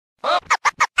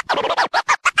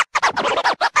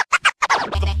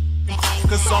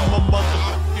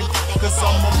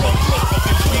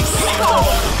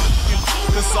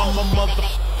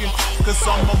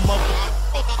Cause I'm a mother.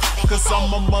 Cause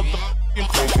I'm a mother.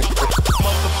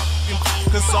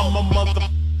 Cause I'm a mother.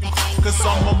 Cause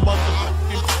I'm a mother.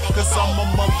 Cause I'm a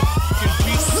mother.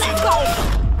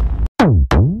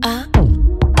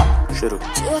 शुरू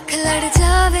चौक लड़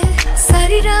जावे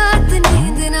सारी रात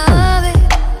नींद ना आवे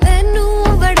मैनू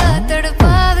बड़ा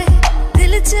तड़पावे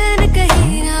दिल चैन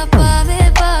कहीं ना पावे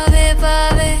पावे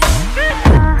पावे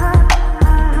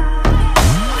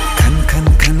खन खन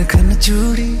खन खन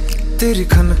चूड़ी तेरी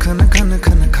खन खन खन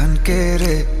खन खन के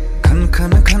रे खन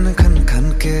खन खन खन खन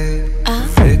के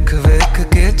वेख वेख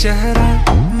के चेहरा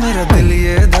मेरा दिल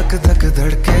ये धक धक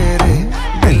धड़के रे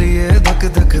दिल ये धक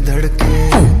धक धड़के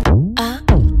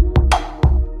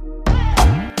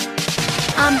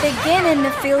I'm beginning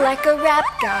to feel like a rap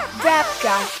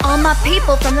guy. All my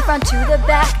people from the front to the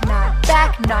back nod.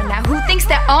 Now who thinks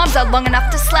their arms are long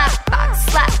enough to slap box?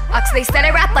 They said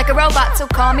I rap like a robot, so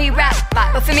call me rap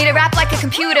bot. But for me to rap like a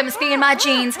computer must be in my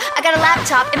genes. I got a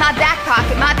laptop in my back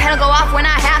pocket, my pen will go off when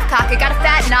I half cock it. Got a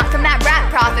fat knot from that rap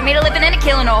profit, made a living and a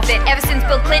killing off it. Ever since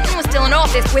Bill Clinton was still in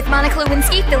office, with Monica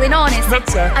Lewinsky feeling honest.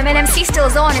 That's it. I'm an MC still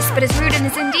as honest, but as rude and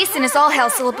as indecent as all hell,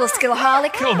 syllable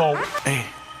skillaholic. Kill 'em all. Hey,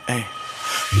 hey.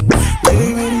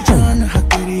 मेरी जान है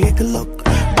तेरी एक look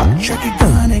बादशाह के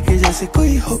गाने के जैसे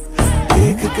कोई हो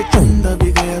देख के चंदा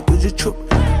भी गया तुझे छुप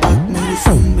बात मेरी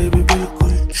सुन बेबी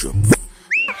बिल्कुल चुप.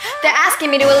 They're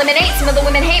asking me to eliminate some of the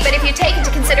women hate, but if you take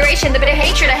into consideration the bitter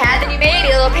hatred I had, then you made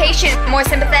it a little patient, more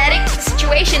sympathetic to the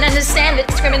situation, understand the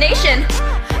discrimination.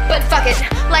 But fuck it,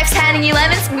 life's handing you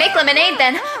lemons, make lemonade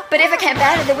then. But if I can't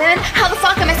batter the women, how the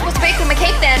fuck am I supposed to bake them a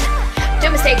cake then?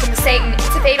 Don't mistake them with Satan,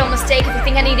 it's a fatal mistake if you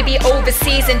think I need to be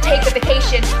overseas and take a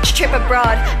vacation. Trip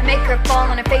abroad, make her fall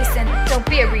on her face and don't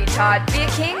be a retard. Be a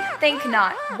king? Think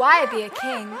not. Why be a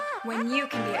king when you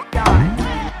can be a god?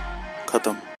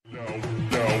 खत्म.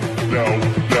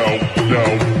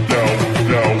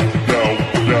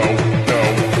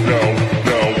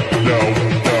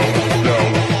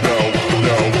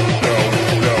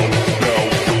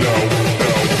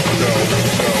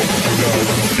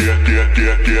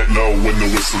 Get low when the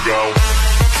whistle go.